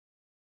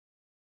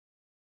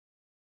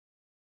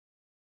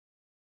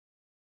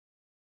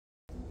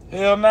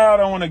Hell no, I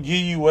don't want to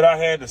give you what I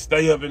had to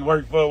stay up and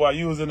work for while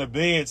you was in the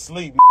bed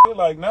sleep.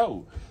 Like,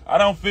 no, I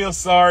don't feel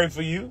sorry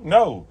for you.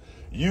 No,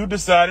 you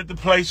decided to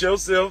place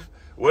yourself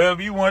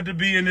wherever you want to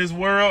be in this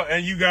world,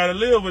 and you got to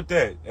live with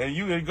that. And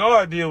you can go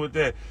and deal with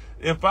that.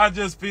 If I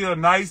just feel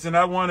nice and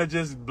I want to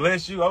just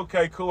bless you,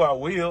 okay, cool, I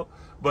will.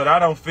 But I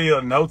don't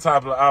feel no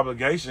type of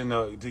obligation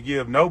to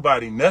give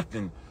nobody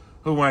nothing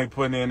who ain't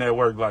putting in that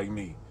work like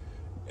me.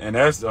 And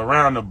that's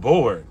around the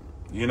board.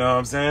 You know what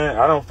I'm saying?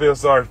 I don't feel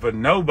sorry for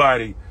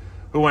nobody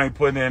who ain't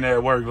putting in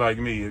that work like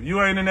me. If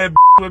you ain't in that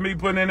with me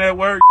putting in that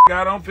work,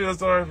 I don't feel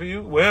sorry for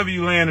you. Wherever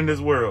you land in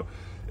this world,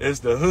 it's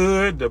the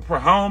hood, the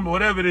home,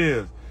 whatever it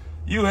is.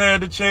 You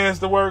had the chance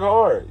to work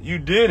hard. You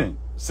didn't.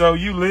 So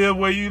you live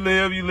where you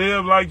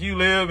live like you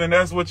live, and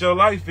that's what your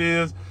life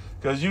is,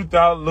 because you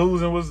thought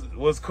losing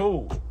was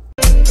cool.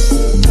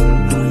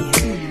 I'm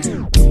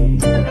feeling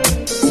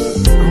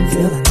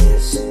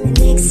this.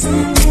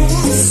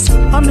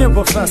 I'm your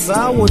professor,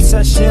 I will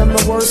test you in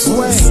the worst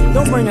way.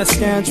 Don't bring a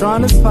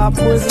scantron, it's pop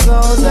quizzes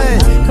all day.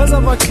 Cause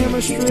of our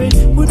chemistry,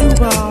 we do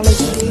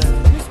biology.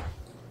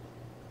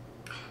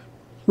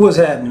 What's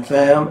happening,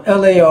 fam?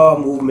 L.A.R.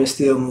 movement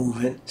still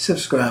moving.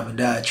 Subscribe or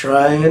die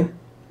trying.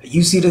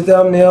 You see the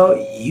thumbnail,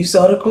 you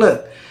saw the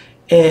clip.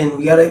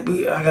 And I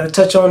gotta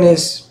touch on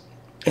this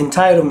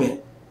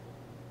entitlement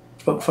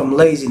from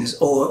laziness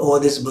or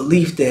this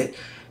belief that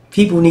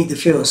people need to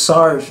feel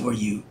sorry for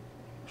you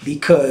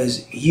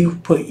because you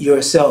put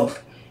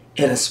yourself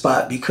in a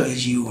spot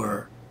because you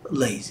were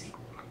lazy.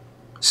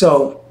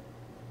 So,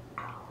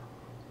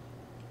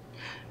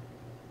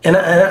 and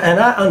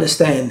I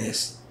understand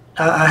this.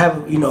 I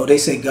have, they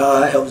say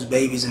God helps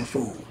babies and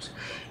fools.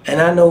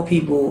 And I know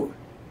people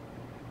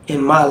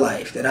in my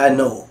life that I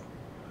know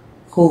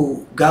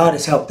who God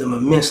has helped them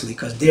immensely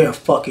because they're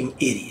fucking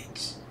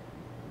idiots.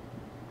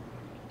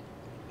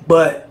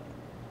 But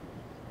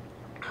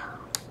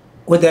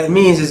what that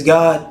means is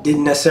God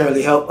didn't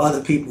necessarily help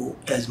other people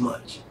as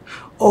much.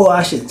 Oh,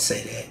 I shouldn't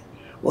say that.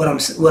 What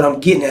I'm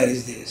getting at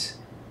is this.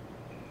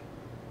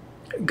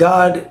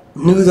 God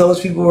knew those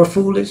people were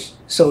foolish,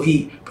 so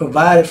he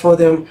provided for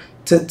them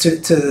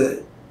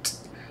to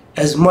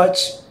as much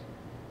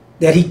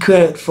that he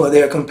could for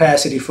their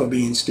capacity for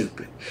being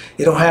stupid.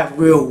 They don't have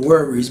real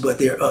worries, but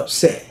they're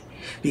upset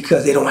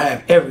because they don't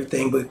have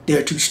everything, but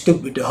they're too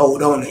stupid to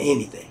hold on to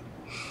anything.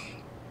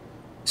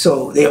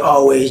 So they're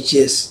always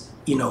just,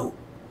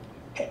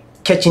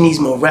 catching these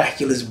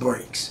miraculous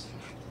breaks.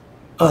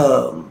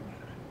 But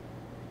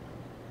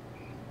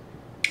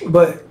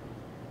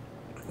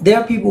there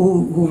are people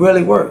who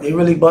really work. They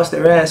really bust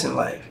their ass in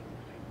life.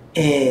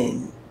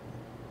 And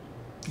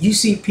you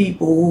see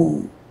people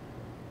who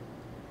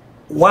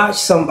watch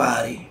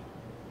somebody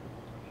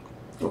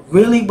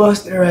really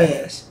bust their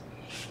ass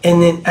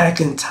and then act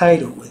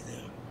entitled with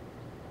them.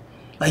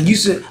 Like you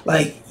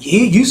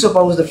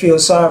supposed to feel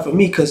sorry for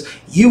me because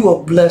you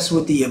were blessed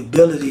with the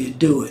ability to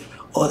do it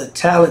or the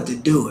talent to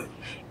do it.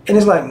 And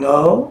it's like,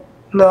 no.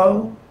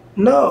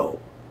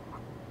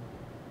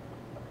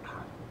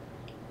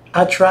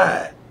 I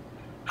tried.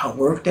 I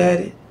worked at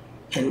it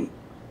and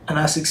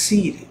I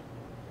succeeded.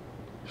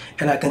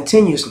 And I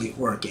continuously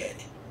work at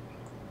it.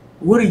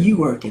 What are you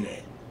working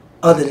at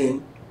other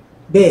than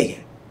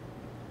begging?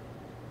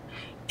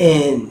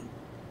 And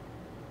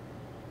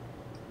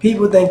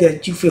people think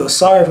that you feel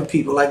sorry for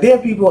people. Like there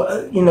are people,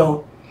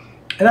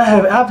 and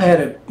I've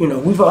had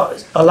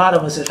a lot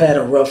of us have had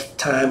a rough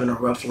time and a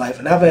rough life,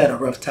 and I've had a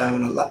rough time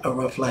and a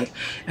rough life.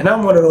 And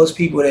I'm one of those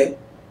people that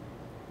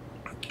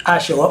I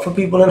show up for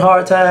people in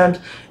hard times,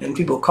 and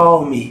people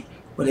call me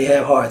when they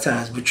have hard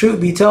times. But truth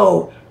be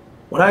told,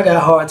 when I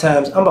got hard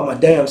times, I'm by my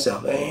damn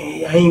self.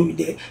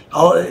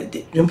 All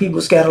them people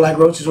scatter like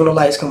roaches when the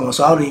lights come on.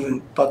 So I don't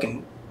even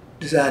fucking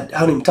decide. I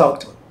don't even talk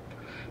to them.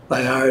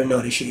 Like I already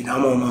know this shit.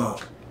 I'm on my own.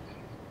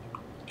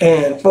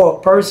 And for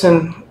a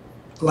person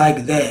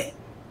like that,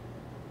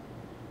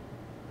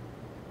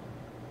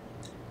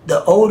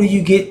 the older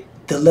you get,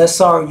 the less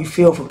sorry you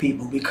feel for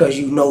people because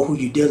you know who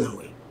you're dealing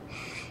with.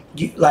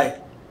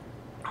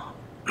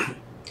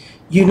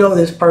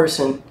 This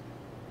person,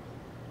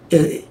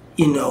 they'll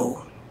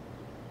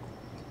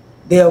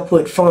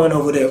put fun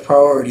over their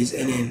priorities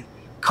and then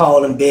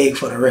call and beg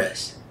for the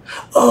rest.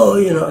 Oh,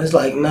 it's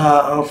like,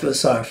 nah, I don't feel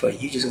sorry for you.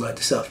 You just gonna have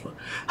to suffer.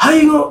 How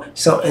you gonna?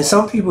 And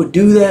some people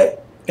do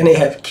that, and they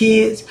have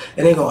kids,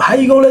 and they go, how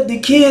you gonna let the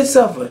kids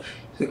suffer?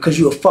 Because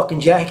you a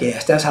fucking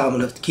jackass. That's how I'm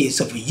gonna let the kids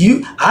suffer.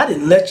 I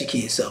didn't let your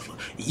kids suffer.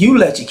 You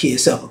let your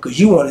kids suffer because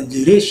you wanted to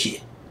do this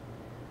shit.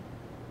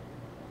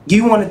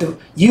 You wanted to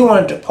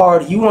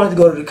party. You wanted to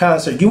go to the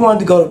concert. You wanted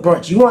to go to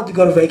brunch. You wanted to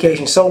go to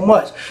vacation so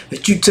much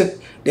that you took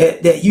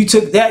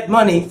that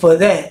money for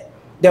that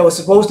was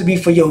supposed to be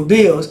for your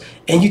bills,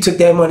 and you took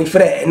that money for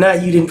that, and now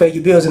you didn't pay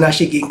your bills, and now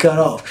shit getting cut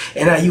off,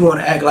 and now you want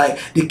to act like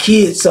the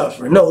kids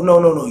suffering. No.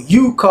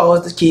 You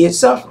caused the kids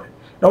suffering.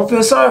 Don't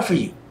feel sorry for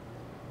you. You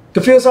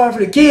can feel sorry for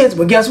the kids,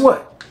 but guess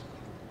what?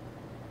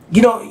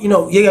 You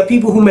got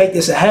people who make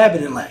this a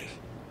habit in life.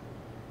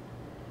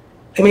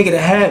 They make it a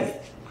habit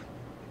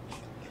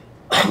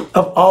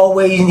of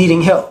always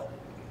needing help.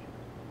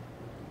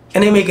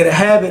 And they make it a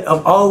habit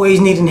of always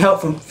needing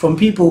help from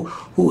people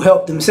who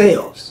help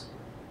themselves.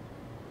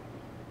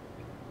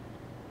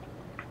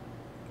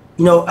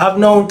 You know, I've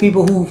known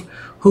people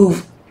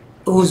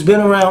who's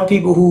been around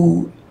people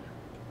who,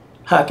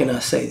 how can I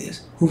say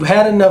this, who've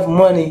had enough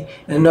money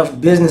and enough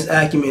business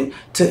acumen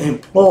to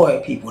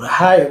employ people, to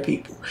hire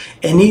people,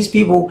 and these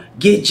people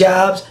get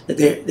jobs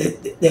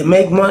that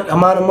make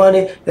amount of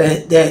money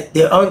that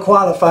they're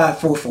unqualified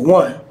for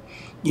one.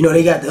 You know,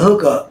 they got the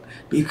hookup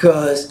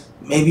because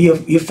maybe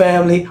your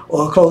family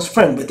or a close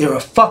friend, but they're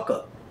a fuck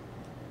up.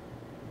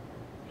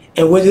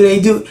 And what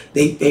do?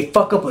 They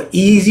fuck up an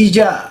easy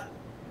job.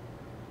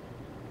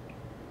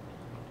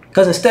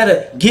 Because instead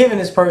of giving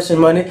this person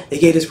money, they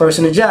gave this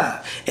person a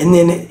job. And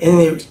then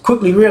they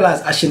quickly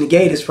realize, I shouldn't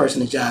have gave this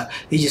person a job.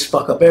 They just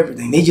fuck up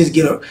everything. They just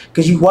get up.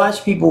 Because you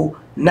watch people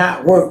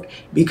not work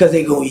because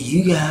they go,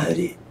 you got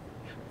it.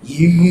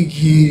 You could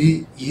get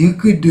it. You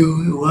could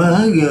do it. Why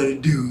I gotta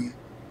do it?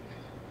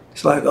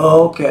 It's like,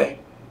 oh, okay.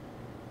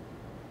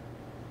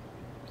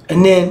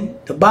 And then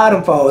the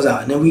bottom falls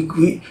out. And then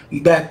we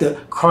back to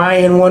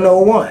crying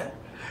 101.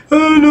 I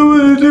don't know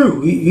what to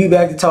do. We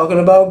back to talking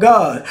about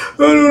God. I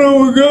don't know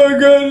what God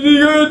got to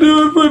do. God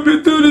do it, put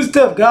me through this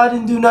stuff. God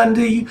didn't do nothing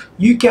to you.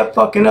 You kept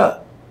fucking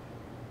up.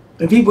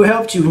 And people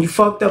helped you and you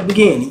fucked up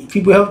again. And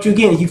people helped you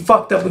again and you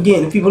fucked up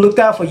again. And people looked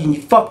out for you and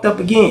you fucked up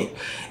again.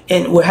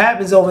 And what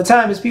happens over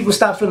time is people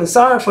stop feeling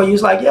sorry for you.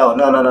 It's like, yo,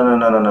 no.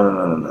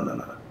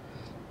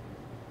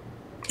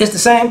 It's the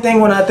same thing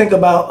when I think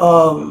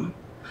about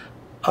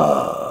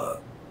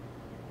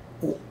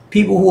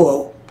people who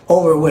are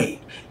overweight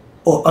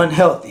or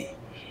unhealthy,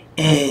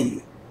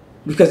 and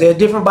because they're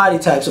different body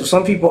types. So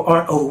some people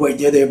aren't overweight,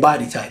 they're their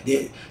body type,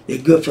 they're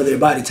good for their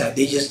body type,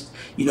 they just,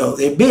 you know,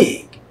 they're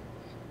big.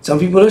 Some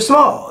people are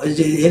small,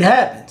 it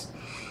happens.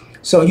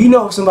 So you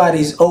know if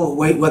somebody's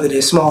overweight whether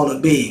they're small or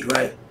big,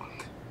 right?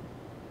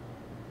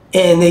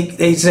 And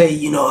they say,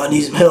 you know, I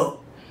need some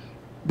help,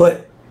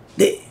 but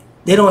they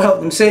don't help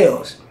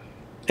themselves,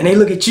 and they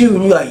look at you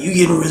and you're like, you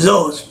getting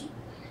results.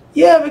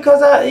 Yeah,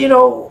 because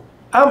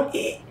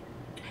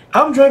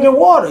I'm drinking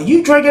water.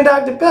 You drinking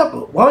Dr. Pepper.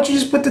 Why don't you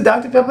just put the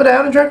Dr. Pepper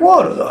down and drink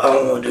water? I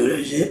don't want to do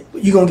that shit.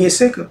 You're going to get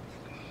sicker.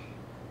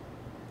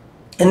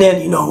 And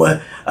then, you know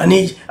what? I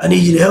need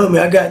you to help me.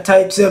 I got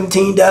type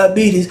 17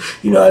 diabetes.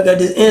 You know, I got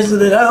this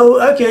insulin.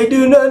 I can't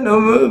do nothing.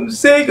 I'm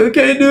sick. I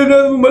can't do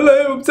nothing with my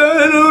life. I'm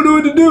tired. I don't know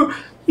what to do.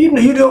 You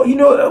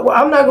know,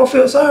 I'm not going to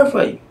feel sorry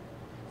for you.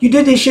 You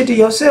did this shit to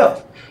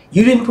yourself.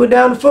 You didn't put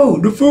down the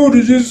food. The food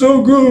is just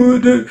so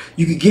good.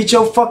 You could get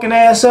your fucking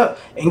ass up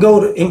and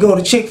go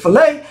to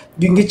Chick-fil-A.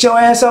 You can get your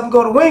ass up and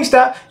go to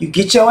Wingstop. You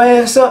get your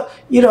ass up,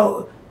 you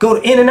know, go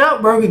to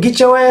In-N-Out Burger. Get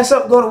your ass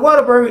up, go to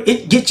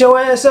Whataburger. Get your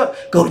ass up,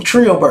 go to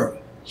Trio Burger.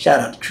 Shout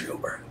out to Trio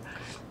Burger.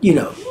 You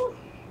know.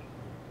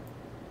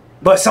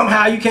 But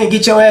somehow you can't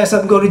get your ass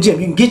up and go to the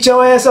gym. You can get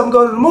your ass up and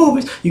go to the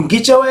movies. You can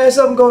get your ass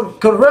up and go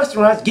to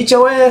restaurants. Get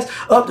your ass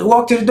up to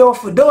walk to the door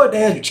for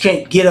DoorDash, but you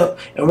can't get up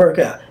and work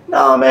out.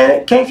 No,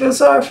 man, can't feel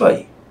sorry for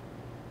you.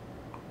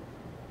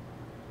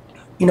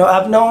 You know,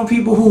 I've known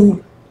people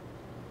who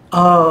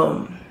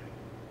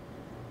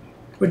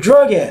were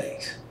drug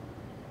addicts.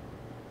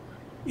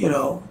 You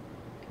know,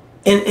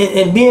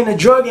 and being a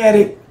drug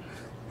addict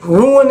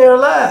ruined their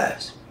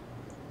lives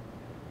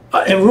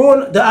and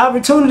ruined the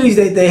opportunities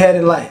that they had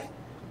in life.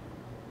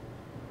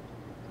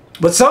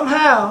 But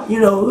somehow, you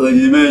know,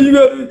 man, you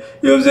gotta, you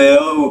know what I'm saying?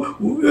 Oh,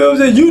 you know what I'm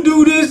saying? You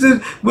do this,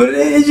 but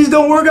it just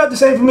don't work out the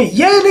same for me.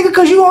 Yeah, nigga,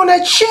 because you on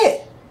that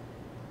shit.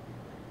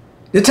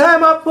 The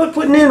time I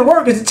putting in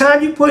work is the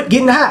time you put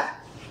getting high.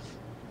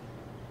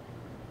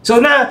 So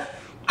now,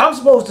 I'm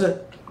supposed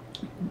to,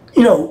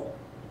 you know,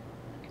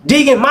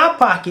 dig in my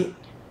pocket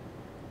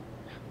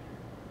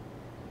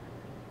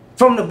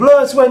from the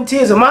blood, sweat, and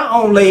tears of my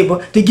own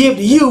labor to give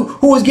to you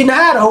who was getting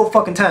high the whole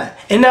fucking time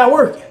and not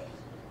working.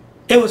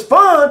 It was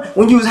fun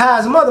when you was high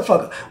as a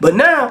motherfucker. But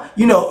now,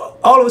 you know,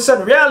 all of a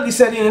sudden reality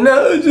set in and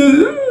now I just need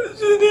help.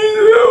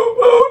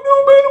 I don't know,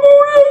 man.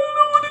 I don't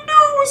know what to do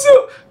with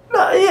myself.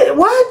 No, yeah,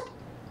 what?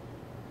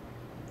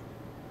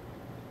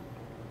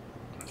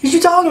 What you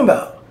talking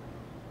about?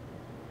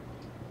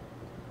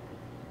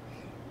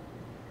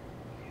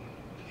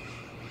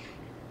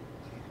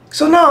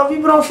 So now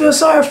people don't feel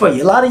sorry for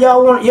you. A lot of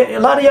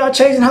y'all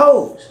chasing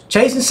hoes,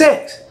 chasing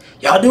sex.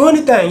 Y'all do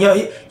anything,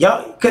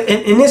 y'all,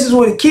 and this is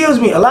what it kills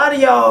me. A lot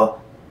of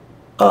y'all,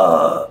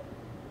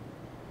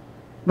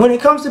 when it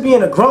comes to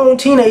being a grown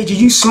teenager,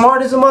 you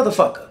smart as a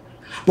motherfucker.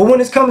 But when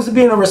it comes to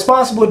being a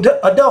responsible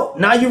adult,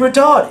 now you're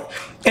retarded.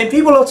 And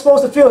people are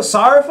supposed to feel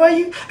sorry for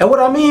you. And what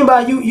I mean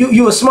by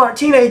you a smart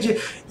teenager,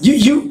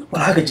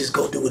 well, I could just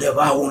go do whatever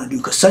I want to do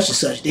because such and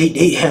such,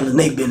 they handling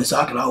their business, so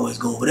I can always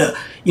go over there.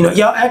 You know,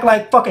 y'all act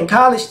like fucking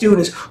college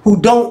students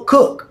who don't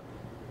cook,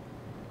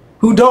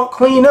 who don't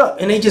clean up,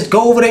 and they just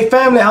go over their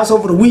family house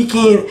over the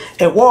weekend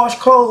and wash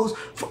clothes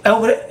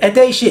over at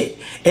their shit.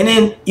 And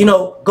then, you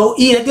know, go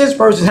eat at this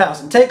person's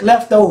house and take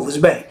leftovers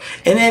back.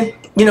 And then,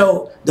 you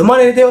know, the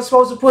money that they were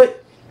supposed to put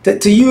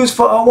to use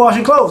for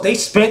washing clothes, they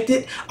spent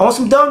it on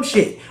some dumb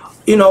shit,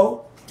 you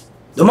know.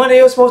 The money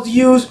they were supposed to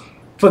use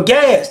for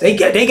gas, they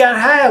got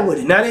high with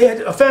it. Now they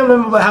had a family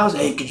member at the house.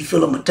 Hey, could you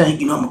fill up my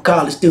tank? You know I'm a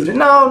college student.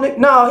 No,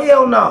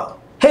 hell no,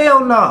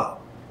 hell no.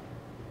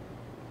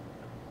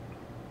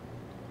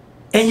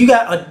 And you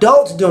got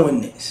adults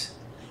doing this.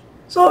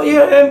 So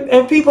yeah,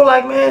 and people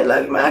like man,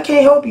 I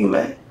can't help you,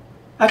 man.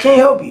 I can't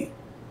help you.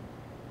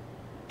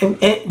 And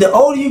the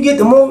older you get,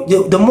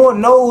 the more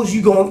no's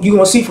you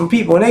gonna see from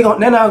people, and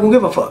they're not gonna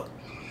give a fuck.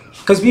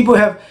 Because people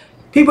have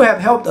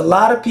helped a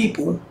lot of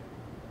people.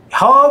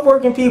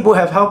 Hard-working people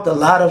have helped a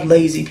lot of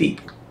lazy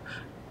people,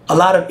 a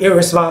lot of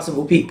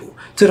irresponsible people.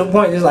 To the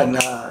point it's like,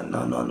 nah,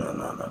 no.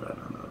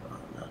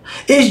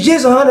 It's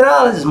just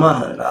 $100. It's my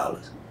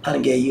 $100. I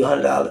done gave you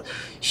 $100.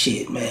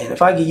 Shit, man.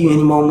 If I give you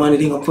any more money,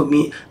 they gonna put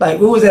me like,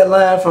 what was that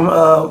line from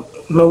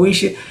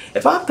Moesha?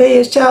 If I pay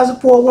his child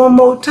support one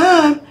more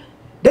time,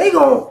 they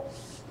gonna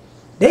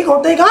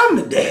think I'm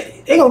the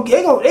daddy. They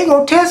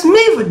gonna test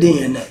me for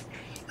doing that.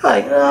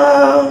 Like,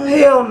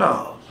 hell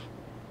no.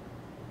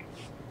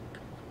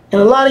 And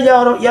a lot of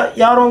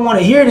y'all don't want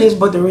to hear this,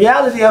 but the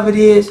reality of it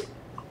is,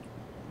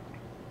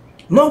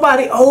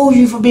 nobody owes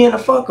you for being a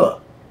fuck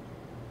up.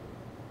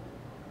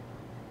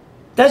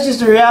 That's just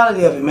the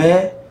reality of it,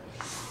 man.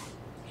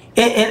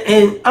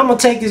 And I'm gonna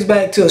take this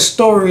back to a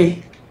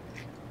story.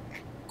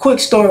 Quick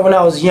story. When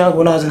I was young,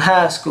 when I was in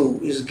high school,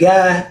 this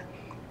guy,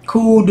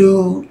 cool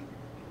dude.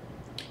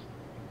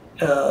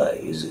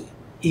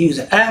 He was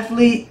an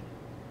athlete.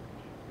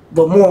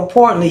 But more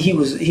importantly, he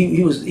was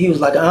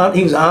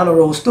an honor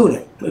roll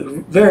student,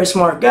 very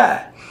smart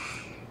guy.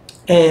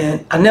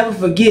 And I never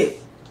forget,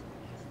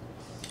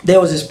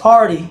 there was this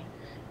party,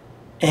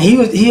 and they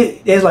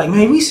was like,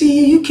 man, we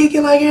see you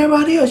kicking like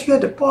everybody else. You at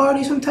the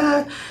party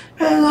sometimes,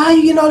 man. How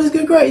you getting all this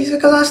good grades? He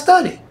said, cause I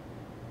studied.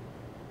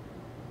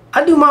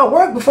 I do my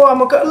work before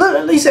I'm gonna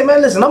look. He said,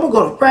 man, listen, I'm gonna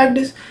go to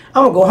practice.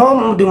 I'm gonna go home.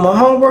 I'm gonna do my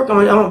homework.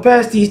 I'm gonna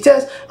pass these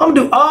tests. I'm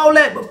gonna do all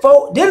that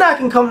before then I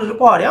can come to the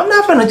party. I'm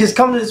not gonna just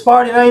come to this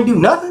party and I ain't do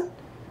nothing.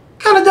 What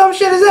kind of dumb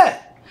shit is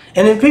that?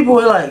 And then people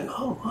were like,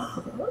 oh,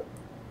 wow.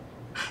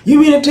 You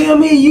mean to tell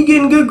me you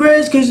getting good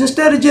grades because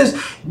instead of just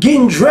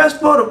getting dressed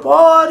for the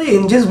party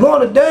and just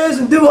want to dance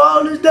and do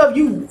all this stuff,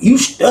 you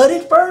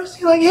studied first?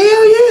 You're like,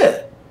 hell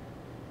yeah.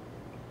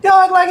 Y'all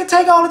act like it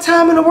take all the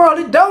time in the world.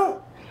 It don't.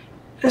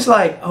 It's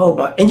like, oh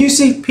my, and you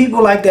see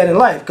people like that in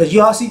life, because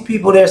y'all see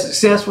people that are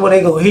successful,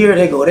 they go here,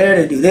 they go there,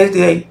 they do this,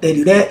 they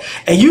do that,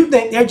 and you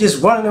think they're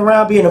just running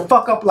around being a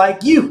fuck up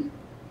like you.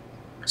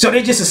 So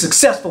they're just a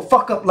successful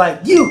fuck up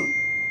like you.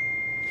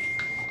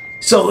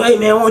 So, hey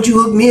man, why don't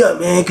you hook me up,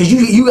 man, because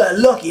you got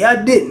lucky,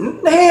 I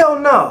didn't. Hell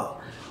no.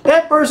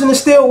 That person is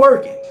still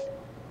working.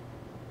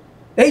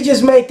 They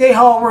just make their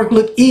hard work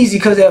look easy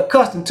because they're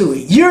accustomed to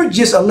it. You're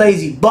just a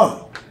lazy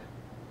bum.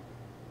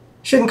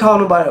 Shouldn't call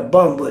nobody a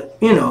bum, but,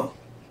 you know,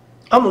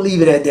 I'm going to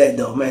leave it at that,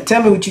 though, man.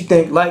 Tell me what you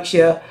think. Like,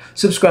 share,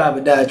 subscribe,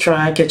 and die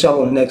trying. Catch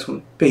y'all on the next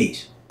one.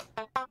 Peace.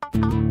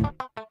 You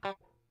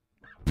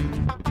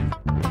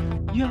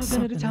ever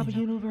been at the top of the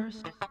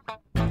universe?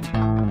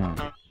 I'm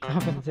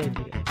gonna take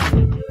it.